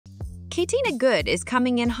Katina Goode is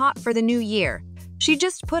coming in hot for the new year. She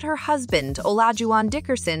just put her husband,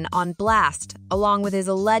 Olajuwon, on blast, along with his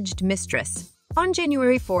alleged mistress. On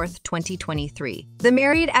January 4, 2023, the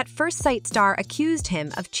Married at First Sight star accused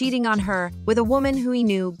him of cheating on her with a woman who he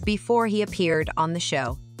knew before he appeared on the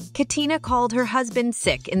show. Katina called her husband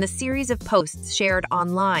sick in the series of posts shared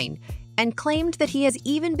online and claimed that he has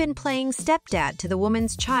even been playing stepdad to the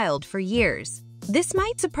woman's child for years. This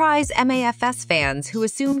might surprise MAFS fans who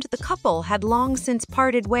assumed the couple had long since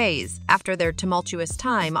parted ways after their tumultuous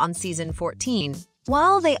time on season 14.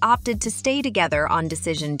 While they opted to stay together on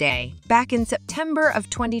decision day, back in September of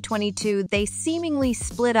 2022, they seemingly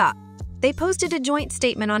split up. They posted a joint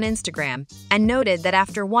statement on Instagram and noted that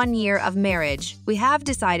after 1 year of marriage, we have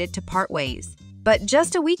decided to part ways. But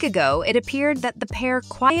just a week ago, it appeared that the pair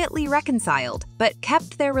quietly reconciled, but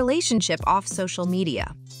kept their relationship off social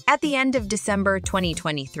media. At the end of December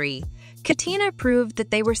 2023, Katina proved that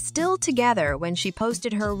they were still together when she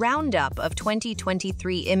posted her roundup of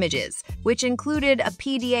 2023 images, which included a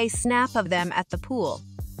PDA snap of them at the pool.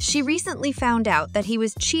 She recently found out that he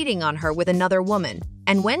was cheating on her with another woman,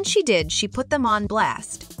 and when she did, she put them on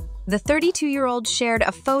blast. The 32-year-old shared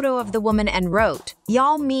a photo of the woman and wrote,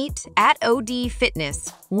 "Y'all meet at OD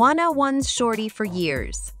Fitness, wanna one's shorty for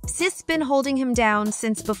years. Sis been holding him down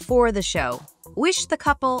since before the show. Wish the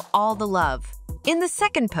couple all the love." In the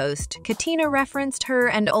second post, Katina referenced her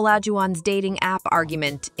and Olajuwon's dating app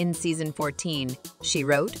argument in season 14. She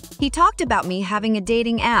wrote, "He talked about me having a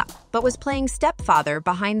dating app, but was playing stepfather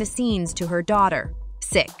behind the scenes to her daughter.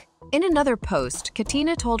 Sick." In another post,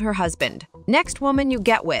 Katina told her husband, "Next woman you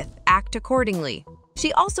get with, act accordingly."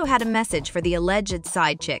 She also had a message for the alleged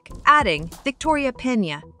side chick, adding, "Victoria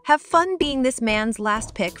Pena, have fun being this man's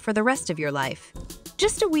last pick for the rest of your life."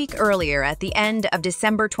 Just a week earlier, at the end of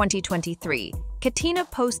December 2023, Katina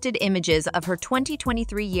posted images of her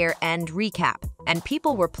 2023 year-end recap, and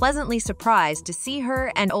people were pleasantly surprised to see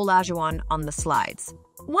her and Olajuwon on the slides.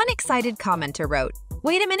 One excited commenter wrote,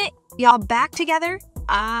 "Wait a minute, y'all back together?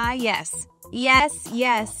 Ah, yes. Yes,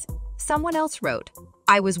 yes." Someone else wrote,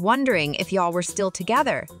 "I was wondering if y'all were still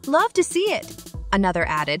together. Love to see it." Another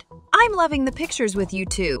added, "I'm loving the pictures with you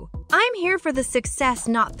too. I'm here for the success,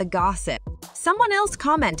 not the gossip." Someone else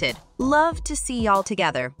commented, "Love to see y'all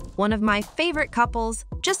together. One of my favorite couples,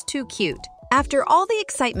 just too cute." After all the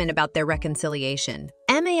excitement about their reconciliation,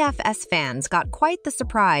 MAFS fans got quite the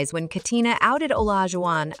surprise when Katina outed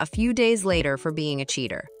Olajuwon a few days later for being a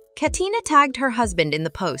cheater. Katina tagged her husband in the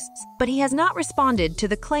posts, but he has not responded to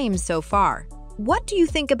the claims so far. What do you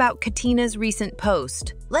think about Katina's recent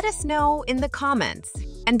post? Let us know in the comments.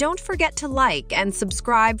 And don't forget to like and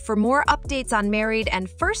subscribe for more updates on Married and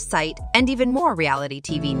First Sight and even more reality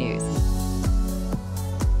TV news.